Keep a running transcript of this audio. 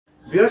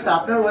Viewers,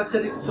 আপনার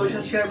ওয়েবসাইটে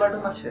social share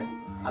button আছে?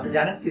 আপনি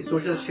জানেন কি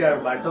social share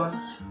button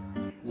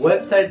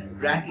website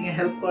ranking এ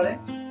হেল্প করে?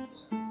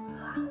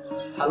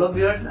 হ্যালো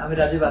ভিউয়ার্স, আমি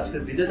রাজীব।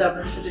 আজকের ভিডিওতে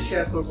আপনাদের সাথে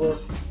শেয়ার করব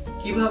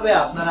কিভাবে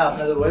আপনারা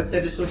আপনাদের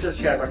ওয়েবসাইটে সোশ্যাল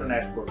শেয়ার বাটন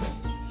অ্যাড করবেন।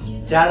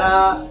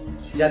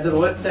 যাদের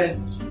ওয়েবসাইট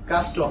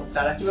কাস্টম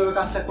তারা কিভাবে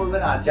কাজটা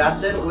করবেন, আর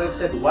যাদের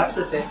ওয়েবসাইট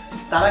ওয়ার্ডপ্রেসে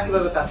তারা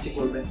কিভাবে কাজটি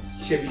করবেন,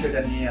 সে বিষয়টা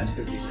নিয়ে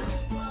আজকের ভিডিও।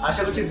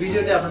 আশা করছি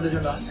ভিডিওটি আপনাদের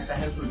জন্য একটা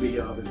হেল্পফুল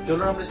ভিডিও হবে।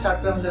 চলুন আমরা স্টার্ট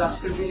করি আমাদের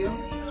আজকের ভিডিও।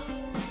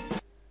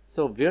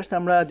 সো ভিউয়ার্স,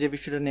 আমরা যে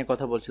বিষয়টা নিয়ে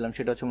কথা বলছিলাম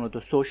সেটা হচ্ছে মূলত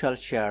সোশ্যাল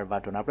শেয়ার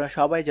বাটন। আপনারা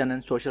সবাই জানেন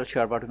সোশ্যাল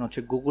শেয়ার বাটন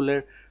হচ্ছে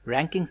গুগলের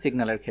র্যাঙ্কিং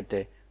সিগন্যালের ক্ষেত্রে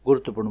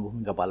গুরুত্বপূর্ণ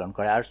ভূমিকা পালন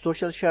করে। আর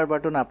সোশ্যাল শেয়ার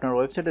বাটন আপনার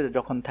ওয়েবসাইটে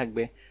যখন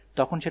থাকবে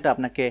তখন সেটা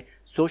আপনাকে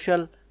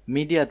সোশ্যাল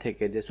মিডিয়া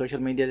থেকে, যে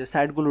সোশ্যাল মিডিয়া যে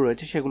সাইটগুলো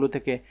রয়েছে সেগুলো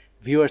থেকে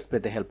ভিউয়ার্স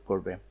পেতে হেল্প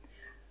করবে।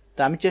 তো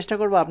আমি চেষ্টা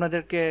করব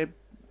আপনাদেরকে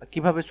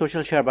কিভাবে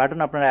সোশ্যাল শেয়ার বাটন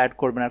আপনারা অ্যাড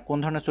করবেন আর কোন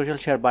ধরনের সোশ্যাল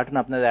শেয়ার বাটন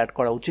আপনাদের অ্যাড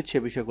করা উচিত সে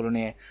বিষয়গুলো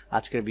নিয়ে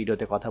আজকের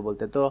ভিডিওতে কথা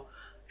বলতে। তো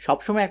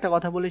সবসময় একটা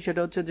কথা বলি,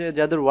 সেটা হচ্ছে যে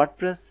যাদের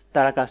ওয়ার্ডপ্রেস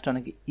তারা কাজটা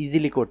অনেক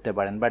ইজিলি করতে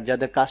পারেন, বাট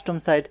যাদের কাস্টম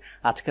সাইট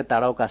আজকে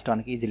তারাও কাজটা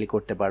অনেক ইজিলি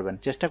করতে পারবেন।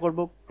 চেষ্টা করব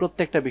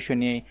প্রত্যেকটা বিষয়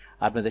নিয়েই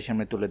আপনাদের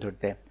সামনে তুলে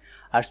ধরতে।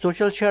 আর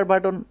সোশ্যাল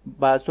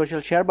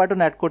শেয়ার বাটন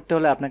অ্যাড করতে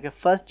হলে আপনাকে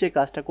ফার্স্ট যে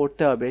কাজটা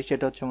করতে হবে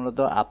সেটা হচ্ছে মূলত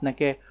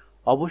আপনাকে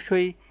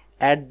অবশ্যই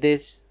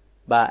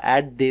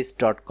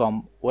addthis.com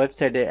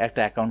ওয়েবসাইটে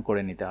একটা অ্যাকাউন্ট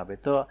করে নিতে হবে।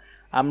 তো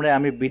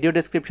আমি ভিডিও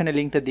ডেসক্রিপশনে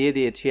লিঙ্কটা দিয়ে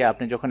দিয়েছি।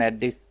 আপনি যখন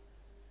addthis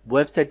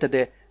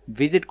ওয়েবসাইটটাতে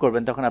ভিজিট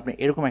করবেন তখন আপনি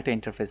এরকম একটা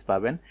ইন্টারফেস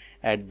পাবেন,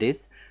 addthis।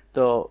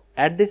 তো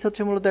addthis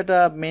হচ্ছে মূলত এটা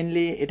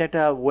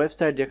একটা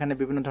ওয়েবসাইট যেখানে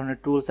বিভিন্ন ধরনের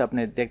টুলস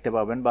আপনি দেখতে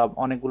পাবেন, বা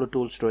অনেকগুলো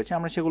টুলস রয়েছে।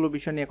 আমরা সেগুলো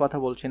বিষয় নিয়ে কথা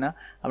বলছি না।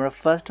 আমরা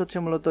ফার্স্ট হচ্ছে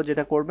মূলত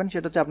যেটা করবেন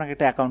সেটা হচ্ছে আপনাকে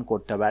একটা অ্যাকাউন্ট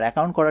করতে হবে। আর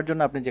অ্যাকাউন্ট করার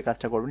জন্য আপনি যে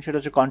কাজটা করবেন সেটা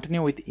হচ্ছে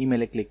কন্টিনিউ উইথ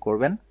ইমেলে ক্লিক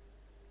করবেন,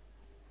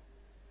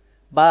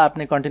 বা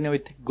আপনি কন্টিনিউ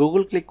উইথ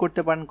গুগল ক্লিক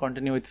করতে পারেন,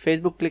 কন্টিনিউ উইথ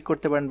ফেসবুক ক্লিক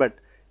করতে পারেন, বাট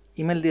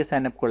ইমেল দিয়ে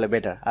সাইন আপ করলে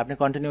বেটার। আপনি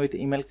কন্টিনিউ উইথ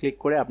ইমেল ক্লিক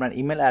করে আপনার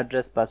email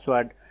address,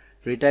 password,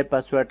 retype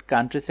password,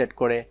 country set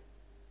করে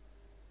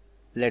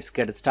লেটস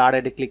গেট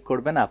স্টার্টেডে ক্লিক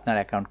করবেন, আপনার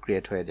অ্যাকাউন্ট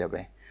ক্রিয়েট হয়ে যাবে।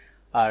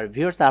 আর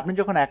ভিউয়ার্স, আপনি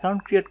যখন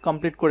অ্যাকাউন্ট ক্রিয়েট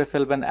কমপ্লিট করে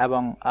ফেলবেন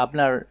এবং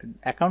আপনার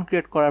অ্যাকাউন্ট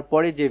ক্রিয়েট করার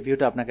পরে যে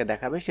ভিউটা আপনাকে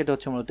দেখাবে সেটা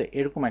হচ্ছে মূলত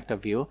এরকম একটা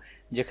ভিউ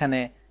যেখানে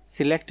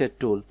সিলেক্টেড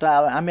টুল। তো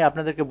আমি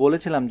আপনাদেরকে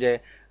বলেছিলাম যে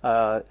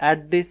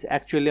addthis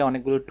অ্যাকচুয়ালি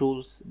অনেকগুলো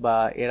টুলস, বা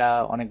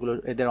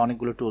এদের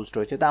অনেকগুলো টুলস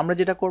রয়েছে। তো আমরা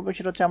যেটা করবো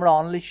সেটা হচ্ছে আমরা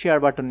অনলি শেয়ার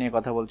বাটন নিয়ে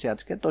কথা বলছি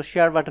আজকে। তো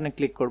শেয়ার বাটনে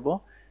ক্লিক করব।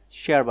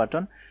 শেয়ার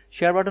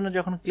বাটনে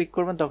যখন ক্লিক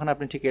করবেন তখন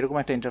আপনি ঠিক এরকম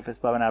একটা ইন্টারফেস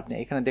পাবেন। আপনি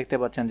এখানে দেখতে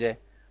পাচ্ছেন যে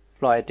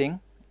floating,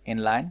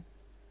 inline,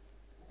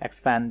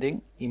 expanding,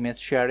 image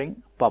sharing,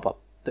 pop up.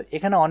 তো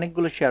এখানে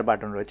অনেকগুলো শেয়ার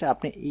বাটন রয়েছে।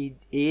 আপনি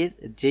এর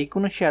যে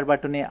কোনো শেয়ার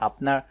বাটনে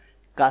আপনার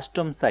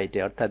কাস্টম সাইটে,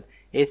 অর্থাৎ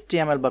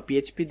HTML বা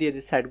PHP দিয়ে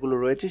যে সাইটগুলো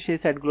রয়েছে সেই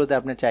সাইটগুলোতে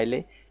আপনি চাইলে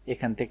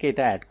এখান থেকে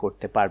এটা অ্যাড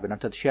করতে পারবেন,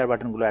 অর্থাৎ শেয়ার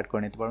বাটনগুলো অ্যাড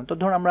করে নিতে পারবেন। তো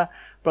ধরুন আমরা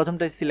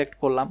প্রথমটাই সিলেক্ট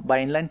করলাম, বা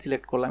ইনলাইন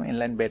সিলেক্ট করলাম,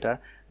 ইনলাইন বেটার,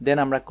 দেন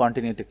আমরা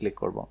কন্টিনিউতে ক্লিক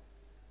করব।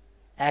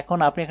 এখন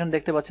আপনি এখানে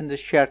দেখতে পাচ্ছেন যে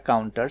শেয়ার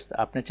কাউন্টার্স।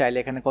 আপনি চাইলে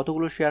এখানে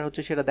কতগুলো শেয়ার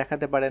হচ্ছে সেটা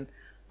দেখাতে পারেন,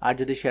 আর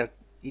যদি শেয়ার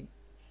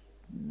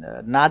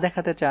না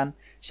দেখাতে চান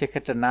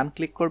সেক্ষেত্রে নান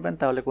ক্লিক করবেন,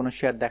 তাহলে কোনো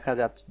শেয়ার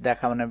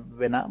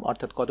দেখাবে না,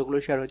 অর্থাৎ কতগুলো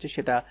শেয়ার হয়েছে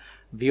সেটা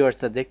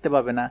ভিউয়ার্সরা দেখতে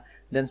পাবে না।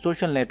 দেন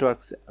সোশ্যাল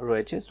নেটওয়ার্কস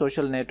রয়েছে।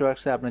 সোশ্যাল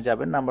নেটওয়ার্কসে আপনি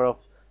যাবেন, নাম্বার অফ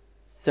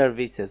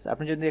সার্ভিসেস।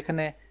 আপনি যদি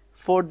এখানে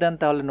 4 দেন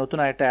তাহলে নতুন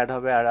আরেকটা অ্যাড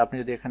হবে, আর আপনি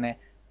যদি এখানে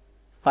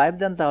 5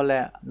 দেন তাহলে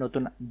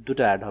নতুন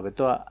দুটো অ্যাড হবে।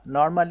 তো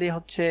নর্মালি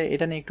হচ্ছে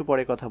এটা নিয়ে একটু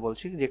পরে কথা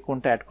বলছি যে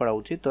কোনটা অ্যাড করা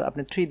উচিত। তো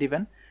আপনি 3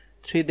 দিবেন।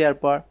 3 দেওয়ার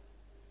পর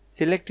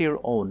সিলেক্ট ইউর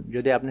ওন,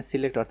 যদি আপনি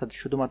সিলেক্ট অর্থাৎ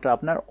শুধুমাত্র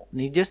আপনার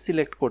নিজের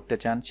সিলেক্ট করতে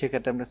চান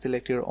সেক্ষেত্রে আপনি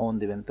সিলেক্ট ইউর ওন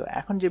দিবেন। তো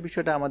এখন যে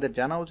বিষয়টা আমাদের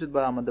জানা উচিত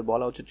বা আমাদের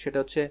বলা উচিত সেটা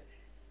হচ্ছে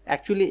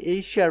অ্যাকচুয়ালি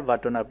এই শেয়ার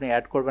বাটন আপনি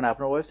অ্যাড করবেন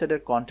আপনার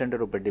ওয়েবসাইটের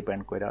কন্টেন্টের উপর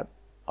ডিপেন্ড করে,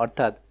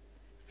 অর্থাৎ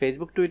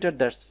ফেসবুক, টুইটার,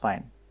 দ্যাটস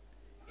ফাইন।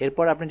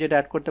 এরপর আপনি যেটা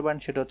অ্যাড করতে পারেন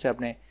সেটা হচ্ছে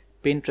আপনি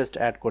পিন্টারেস্ট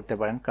অ্যাড করতে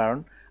পারেন, কারণ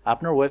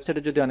আপনার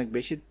ওয়েবসাইটে যদি অনেক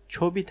বেশি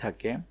ছবি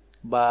থাকে,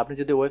 বা আপনি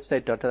যদি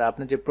ওয়েবসাইট অর্থাৎ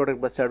আপনার যে প্রোডাক্ট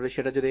বা সার্ভিস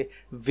সেটা যদি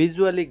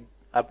ভিজুয়ালি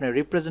আপনি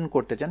রিপ্রেজেন্ট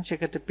করতে চান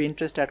সেক্ষেত্রে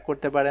পিন্টারেস্ট অ্যাড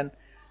করতে পারেন।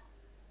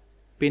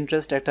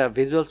 পিন্টারেস্ট একটা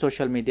ভিজুয়াল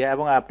সোশ্যাল মিডিয়া।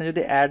 এবং আপনি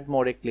যদি অ্যাড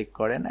মোরে ক্লিক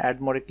করেন, অ্যাড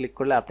মোরে ক্লিক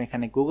করলে আপনি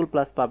এখানে গুগল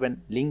প্লাস পাবেন,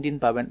 লিঙ্কডইন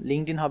পাবেন।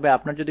 লিঙ্কডইন হবে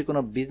আপনার যদি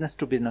কোনো বিজনেস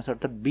টু বিজনেস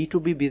অর্থাৎ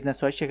B2B বিজনেস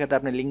হয় সেক্ষেত্রে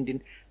আপনি লিঙ্কডইন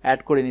অ্যাড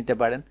করে নিতে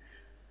পারেন।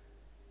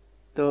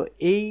 তো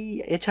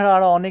এছাড়া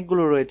আরও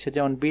অনেকগুলো রয়েছে,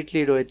 যেমন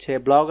বিটলি রয়েছে,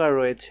 ব্লগার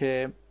রয়েছে।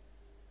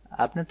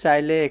 আপনি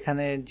চাইলে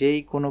এখানে যেই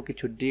কোনো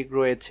কিছু ডিগ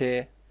রয়েছে,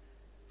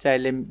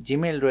 চাইলে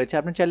জিমেল রয়েছে,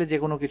 আপনি চাইলে যে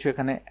কোনো কিছু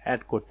এখানে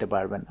অ্যাড করতে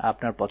পারবেন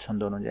আপনার পছন্দ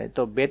অনুযায়ী।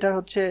 তো বেটার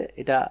হচ্ছে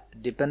এটা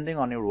ডিপেন্ডিং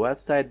অন ইউর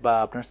ওয়েবসাইট বা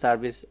আপনার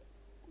সার্ভিস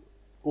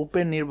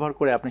উপর নির্ভর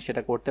করে আপনি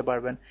সেটা করতে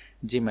পারবেন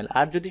জিমেল।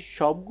 আর যদি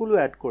সবগুলো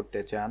অ্যাড করতে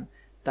চান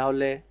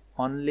তাহলে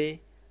অনলি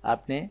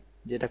আপনি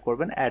যেটা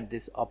করবেন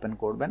addthis ওপেন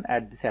করবেন,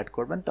 addthis অ্যাড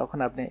করবেন। তখন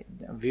আপনি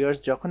ভিউয়ার্স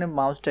যখনই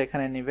মাউসটা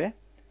এখানে নেবে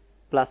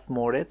প্লাস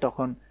মোরে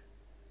তখন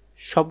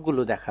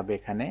সবগুলো দেখাবে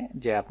এখানে,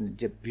 যে আপনি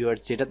যে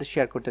ভিউয়ার্স যেটাতে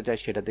শেয়ার করতে চায়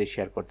সেটাতেই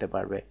শেয়ার করতে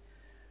পারবে।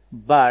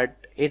 বাট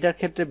এটার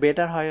ক্ষেত্রে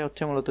বেটার হয়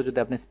হচ্ছে মূলত যদি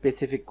আপনি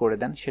স্পেসিফিক করে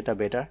দেন সেটা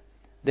বেটার।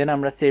 দেন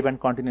আমরা সেভ অ্যান্ড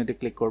কন্টিনিউতে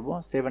ক্লিক করব।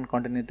 সেভ অ্যান্ড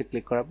কন্টিনিউতে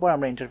ক্লিক করার পর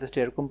আমরা ইন্টারফেসটা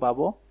এরকম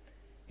পাবো,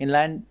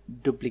 ইনলাইন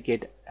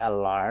ডুপ্লিকেট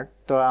অ্যালার্ট।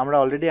 তো আমরা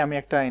অলরেডি আমি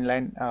একটা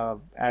ইনলাইন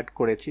অ্যাড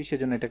করেছি,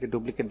 সেজন্য এটাকে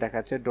ডুপ্লিকেট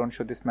দেখাচ্ছে। Don't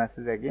show this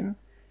message again.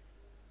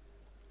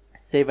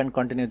 Save and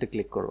কন্টিনিউতে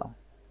ক্লিক করলাম।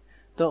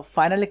 তো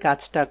ফাইনালি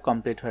কাজটা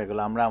কমপ্লিট হয়ে গেল।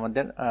 আমরা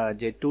আমাদের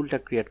যে টুলটা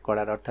ক্রিয়েট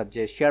করার, অর্থাৎ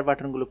যে শেয়ার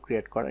বাটনগুলো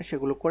ক্রিয়েট করার,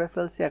 সেগুলো করে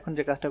ফেলছি। এখন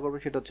যে কাজটা করবো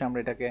সেটা হচ্ছে আমরা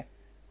এটাকে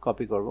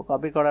কপি করব।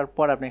 কপি করার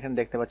পর আপনি এখানে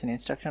দেখতে পাচ্ছেন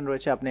ইনস্ট্রাকশন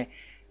রয়েছে। আপনি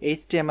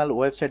HTML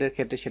ওয়েবসাইটের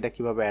ক্ষেত্রে সেটা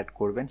কিভাবে অ্যাড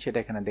করবেন সেটা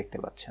এখানে দেখতে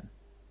পাচ্ছেন।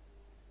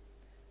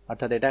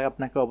 অর্থাৎ এটা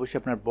আপনাকে অবশ্যই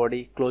আপনার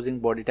বডি, ক্লোজিং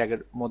বডি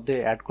ট্যাগের মধ্যে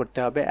অ্যাড করতে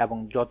হবে এবং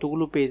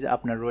যতগুলো পেজ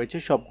আপনার রয়েছে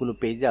সবগুলো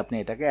পেজে আপনি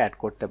এটাকে অ্যাড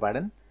করতে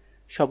পারেন।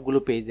 সবগুলো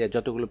পেজে,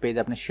 যতগুলো পেজ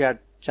আপনি শেয়ার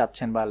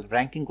চাচ্ছেন বা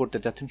র্যাঙ্কিং করতে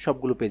চাচ্ছেন,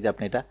 সবগুলো পেজে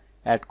আপনি এটা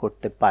অ্যাড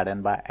করতে পারেন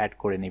বা অ্যাড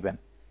করে নেবেন।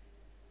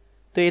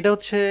 তো এটা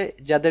হচ্ছে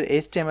যাদের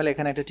HTML,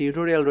 এখানে একটা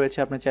টিউটোরিয়াল রয়েছে,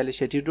 আপনি চাইলে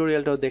সেই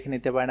টিউটোরিয়ালটাও দেখে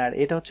নিতে পারেন। আর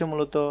এটা হচ্ছে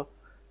মূলত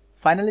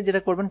ফাইনালি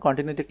যেটা করবেন,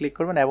 কন্টিনিউতে ক্লিক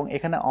করবেন এবং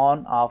এখানে অন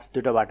অফ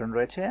দুটো বাটন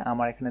রয়েছে।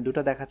 আমার এখানে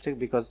দুটো দেখাচ্ছে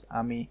বিকজ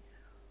আমি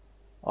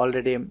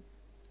অলরেডি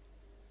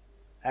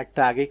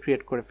একটা আগে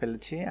ক্রিয়েট করে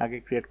ফেলেছি। আগে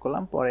ক্রিয়েট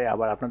করলাম, পরে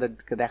আবার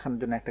আপনাদেরকে দেখানোর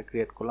জন্য একটা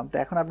ক্রিয়েট করলাম। তো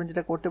এখন আপনি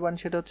যেটা করতে পারেন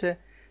সেটা হচ্ছে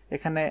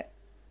এখানে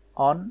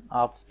অন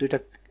অফ দুইটা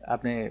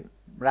আপনি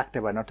রাখতে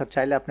পারেন। অর্থাৎ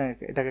চাইলে আপনি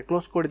এটাকে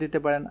ক্লোজ করে দিতে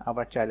পারেন,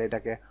 আবার চাইলে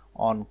এটাকে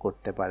অন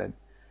করতে পারেন।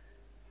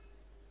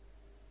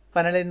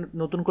 ফাইনালি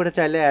নতুন করে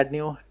চাইলে অ্যাড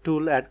নিউ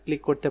টুল অ্যাড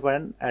ক্লিক করতে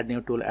পারেন, অ্যাড নিউ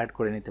টুল অ্যাড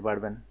করে নিতে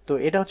পারবেন। তো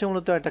এটা হচ্ছে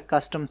মূলত একটা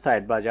কাস্টম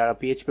সাইট, বা যারা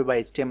PHP বা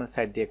HTML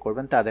সাইট দিয়ে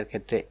করবেন তাদের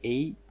ক্ষেত্রে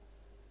এই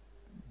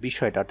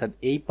বিষয়টা, অর্থাৎ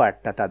এই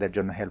পার্টটা তাদের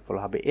জন্য হেল্পফুল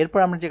হবে। এরপর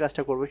আমরা যে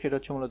কাজটা করবো সেটা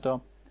হচ্ছে মূলত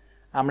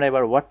আমরা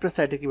এবার ওয়ার্ডপ্রেস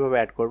সাইটে কিভাবে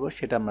অ্যাড করব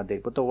সেটা আমরা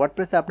দেখব। তো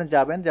ওয়ার্ডপ্রেসে আপনি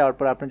যাবেন, যাওয়ার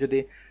পর আপনি যদি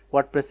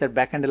ওয়ার্ডপ্রেসের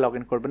ব্যাকএন্ডে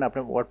লগইন করবেন, আপনি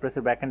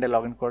ওয়ার্ডপ্রেসের ব্যাকএন্ডে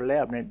লগইন করলে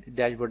আপনি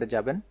ড্যাশবোর্ডে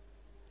যাবেন।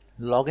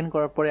 লগইন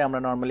করার পরে আমরা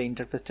নরমালি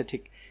ইন্টারফেসটা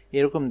ঠিক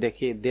এরকম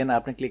দেখি। দেন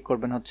আপনি ক্লিক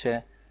করবেন হচ্ছে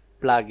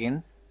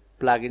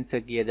প্লাগইনসে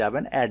গিয়ে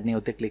যাবেন, অ্যাড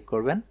নিউতে ক্লিক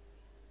করবেন।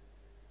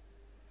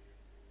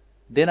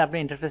 দেন আপনি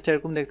ইন্টারফেসটা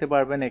এরকম দেখতে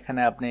পারবেন।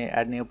 এখানে আপনি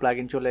অ্যাড নিউ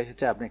প্লাগইন চলে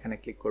এসেছে, আপনি এখানে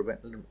ক্লিক করবেন,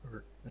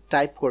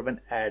 টাইপ করবেন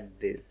add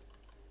this,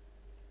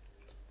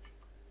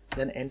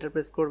 then enter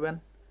press করবেন।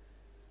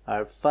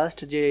 আর ফার্স্ট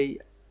যে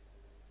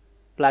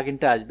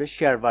প্লাগইনটা আসবে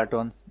share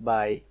buttons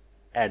by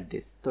add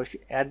this. তো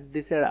অ্যাড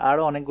দিসের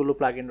আরও অনেকগুলো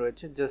প্লাগইন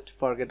রয়েছে, just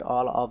forget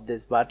all of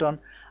this button.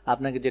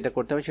 আপনাকে যেটা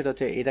করতে হবে সেটা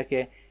হচ্ছে এটাকে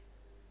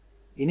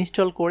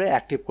ইনস্টল করে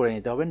অ্যাক্টিভ করে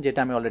নিতে হবে, যেটা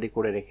আমি অলরেডি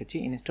করে রেখেছি,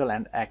 ইনস্টল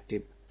অ্যান্ড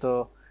অ্যাক্টিভ। তো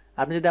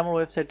আপনি যদি আমার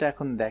ওয়েবসাইটটা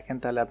এখন দেখেন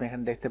তাহলে আপনি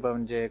এখানে দেখতে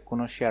পাবেন যে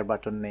কোনো শেয়ার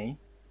বাটন নেই,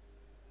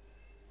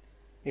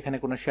 এখানে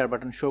কোনো শেয়ার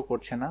বাটন শো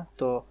করছে না।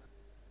 তো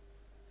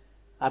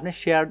আপনি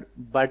share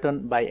button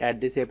by add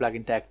this এই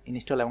প্লাগইনটা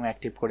ইনস্টল এবং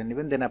অ্যাক্টিভ করে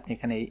নেবেন। দেন আপনি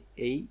এখানে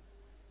এই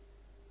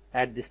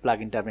অ্যাড দিস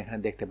প্লাগইনটা আপনি এখানে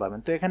দেখতে পাবেন।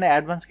 তো এখানে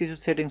অ্যাডভান্স কিছু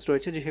সেটিংস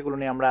রয়েছে যে সেগুলো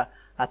নিয়ে আমরা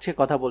আজকে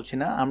কথা বলছি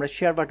না। আমরা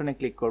শেয়ার বাটনে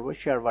ক্লিক করব,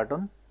 শেয়ার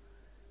বাটন।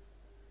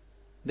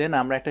 দেন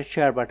আমরা একটা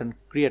শেয়ার বাটন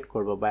ক্রিয়েট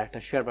করব বা একটা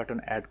শেয়ার বাটন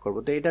অ্যাড করব।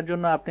 তো এটার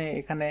জন্য আপনি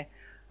এখানে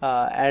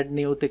অ্যাড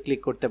নিউতে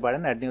ক্লিক করতে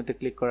পারেন। অ্যাড নিউতে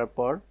ক্লিক করার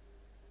পর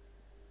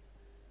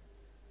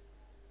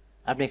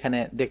আপনি এখানে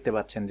দেখতে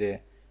পাচ্ছেন যে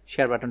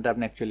শেয়ার বাটনটা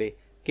আপনি অ্যাকচুয়ালি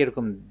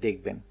কিরকম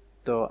দেখবেন।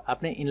 তো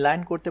আপনি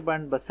ইনলাইন করতে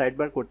পারেন বা সাইড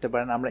বার করতে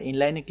পারেন। আমরা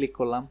ইনলাইনে ক্লিক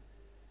করলাম।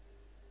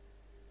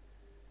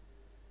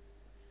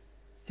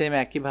 সেম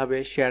একইভাবে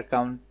শেয়ার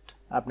কাউন্ট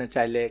আপনি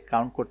চাইলে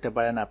কাউন্ট করতে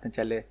পারেন, আপনি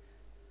চাইলে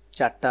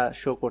 4টা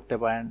শো করতে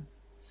পারেন।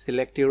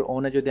 সিলেক্ট ইউর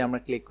ওনে যদি আমরা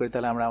ক্লিক করি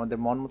তাহলে আমরা আমাদের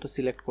মন মতো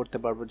সিলেক্ট করতে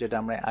পারবো, যেটা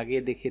আমরা আগে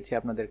দেখিয়েছি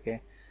আপনাদেরকে।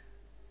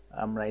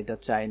 আমরা এটা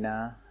চাই না,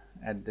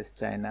 অ্যাড্রেস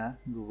চাই না,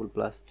 গুগল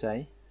প্লাস চাই।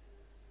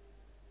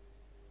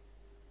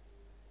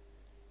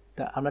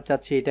 তা আমরা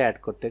চাচ্ছি এটা অ্যাড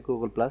করতে,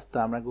 গুগল প্লাস। তো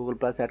আমরা গুগল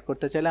প্লাস অ্যাড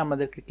করতে চাইলে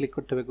আমাদেরকে ক্লিক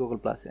করতে হবে গুগল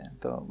প্লাসে।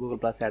 তো গুগল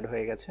প্লাস অ্যাড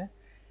হয়ে গেছে।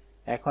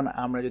 এখন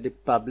আমরা যদি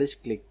পাবলিশ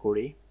ক্লিক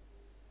করি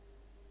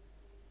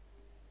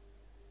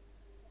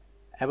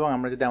এবং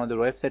আমরা যদি আমাদের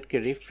ওয়েবসাইটকে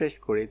রিফ্রেশ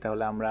করি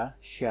তাহলে আমরা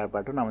শেয়ার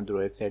বাটন আমাদের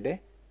ওয়েবসাইটে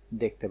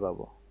দেখতে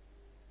পাবো।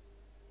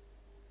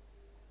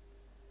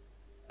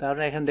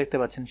 তাহলে এখানে দেখতে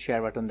পাচ্ছেন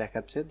শেয়ার বাটন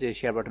দেখাচ্ছে, যে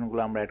শেয়ার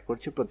বাটনগুলো আমরা অ্যাড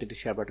করছি প্রতিটি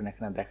শেয়ার বাটন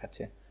এখানে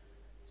দেখাচ্ছে।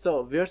 সো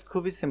ভিউয়ার্স,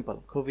 খুবই সিম্পল,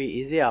 খুবই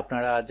ইজি।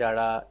 আপনারা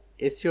যারা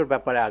এসইওর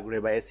ব্যাপারে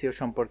আগ্রহী বা এসইও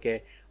সম্পর্কে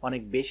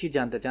অনেক বেশি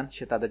জানতে চান,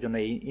 সে তাদের জন্য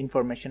এই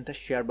ইনফরমেশনটা,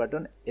 share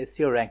button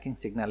SEO ranking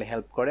সিগনালে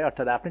help করে।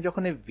 অর্থাৎ আপনি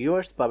যখন এই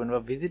ভিউয়ার্স পাবেন বা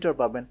ভিজিটর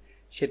পাবেন,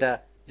 সেটা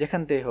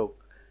যেখান থেকে হোক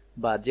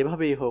বা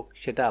যেভাবেই হোক,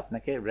 সেটা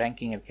আপনাকে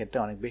র্যাঙ্কিং এর ক্ষেত্রে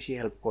অনেক বেশি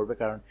হেল্প করবে,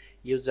 কারণ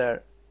user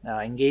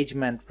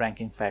engagement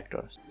ranking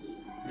factors.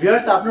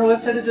 Viewers, আপনার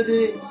ওয়েবসাইটে যদি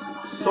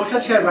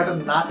সোশ্যাল শেয়ার বাটন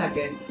না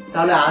থাকে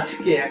তাহলে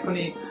আজকে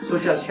এখনই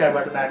সোশ্যাল শেয়ার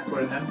বাটন অ্যাড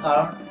করে নেন,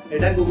 কারণ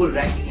এটা গুগল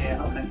র্যাঙ্কিং এ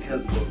আপনাকে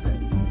হেল্প করবে।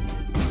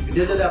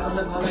 ভিডিও যদি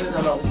আপনাদের ভালো লাগে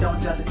তাহলে অবশ্যই আমার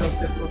চ্যানেলটি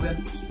সাবস্ক্রাইব করবেন।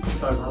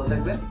 সবাই ভালো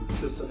থাকবেন,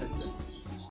 সুস্থ থাকবেন।